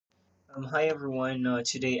Hi everyone.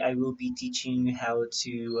 Today I will be teaching you how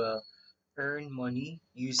to earn money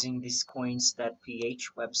using this COINS.PH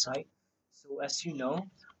website. So as you know,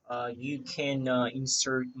 you can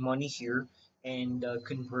insert money here and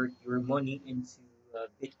convert your money into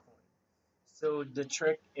Bitcoin. So the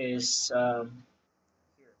trick is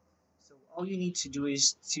here. So all you need to do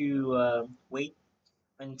is to wait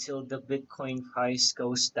until the Bitcoin price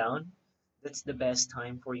goes down. That's the best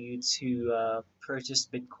time for you to purchase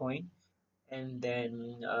Bitcoin. And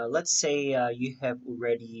then let's say you have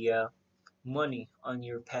already money on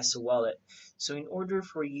your Peso wallet. So in order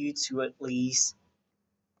for you to at least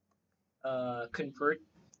convert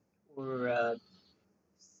or uh,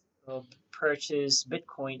 purchase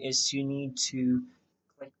Bitcoin is you need to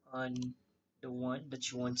click on the one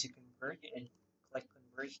that you want to convert and click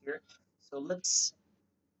convert here. So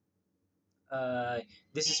uh,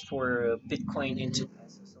 this is for Bitcoin into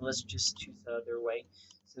Peso. So let's just choose the other way.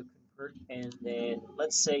 So convert, and then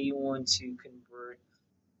let's say you want to convert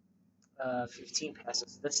 15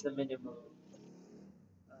 pesos. That's the minimum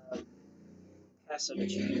uh, peso that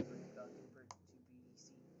you can convert to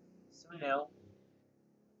BDC. So now,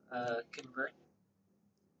 convert.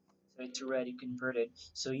 So it's already converted.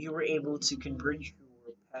 So you were able to convert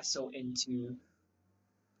your peso into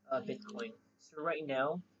Bitcoin. So right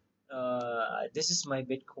now, this is my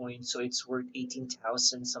Bitcoin. So it's worth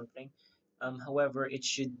 18,000 something. However, it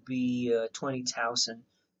should be 20,000.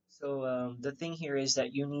 So the thing here is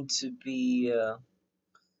that you need to be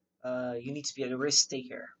a risk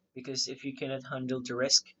taker because if you cannot handle the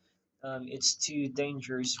risk, it's too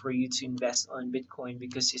dangerous for you to invest on Bitcoin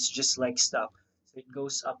because it's just like stock, so it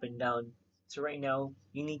goes up and down. So right now,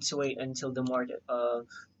 you need to wait until the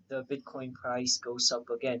Bitcoin price goes up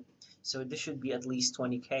again. So this should be at least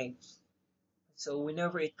 20K. So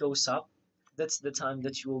whenever it goes up, that's the time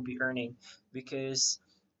that you will be earning because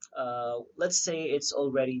let's say it's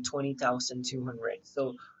already 20,200.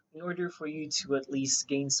 So in order for you to at least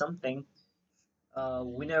gain something,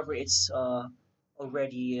 whenever it's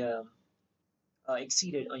already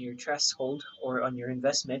exceeded on your threshold or on your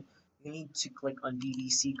investment, you need to click on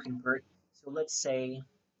BDC convert. So let's say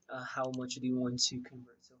how much do you want to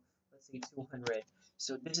convert? So let's say 200.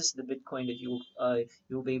 So this is the Bitcoin that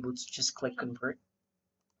you'll be able to just click convert,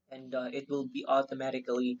 and it will be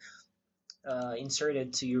automatically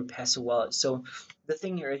inserted to your Peso wallet. So the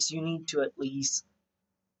thing here is you need to at least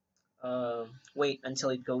wait until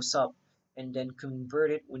it goes up and then convert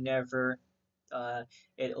it whenever uh,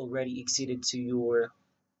 it already exceeded to your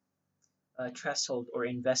threshold or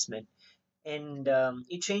investment. And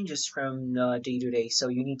it changes from day to day, so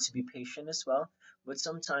you need to be patient as well. But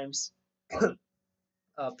sometimes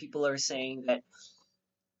people are saying that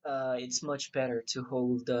it's much better to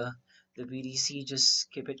hold the BDC,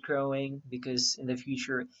 just keep it growing because in the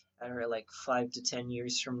future, or like 5 to 10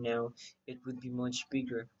 years from now, it would be much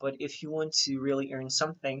bigger. But if you want to really earn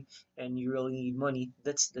something and you really need money,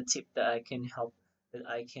 that's the tip that I can help, that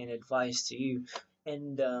I can advise to you.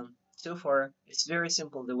 And so far, it's very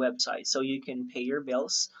simple, the website. So you can pay your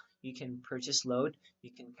bills, you can purchase load,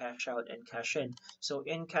 you can cash out and cash in. So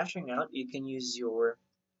in cashing out, you can use your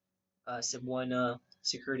Cebuana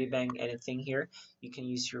Security Bank, anything here. You can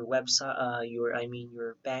use your website,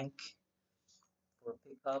 your bank for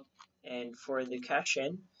pickup, and for the cash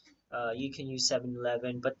in, you can use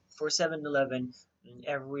 7-Eleven. But for 7-Eleven,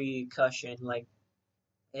 every cash in, like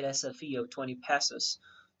it has a fee of 20 pesos.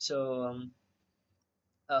 So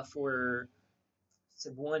for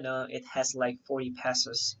Cebuana, it has like 40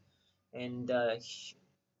 pesos, and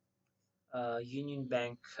Union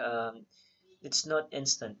Bank, it's not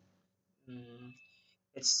instant. Mm,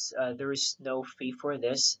 it's there is no fee for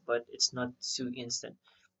this, but it's not too instant.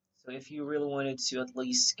 So if you really wanted to at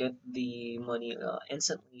least get the money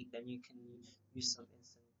instantly, then you can use some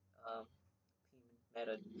instant um,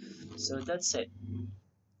 payment method. So that's it.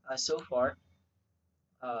 So far,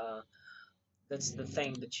 uh, that's the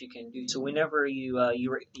thing that you can do. So whenever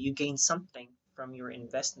you gain something from your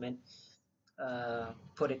investment,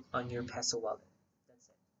 put it on your Peso wallet.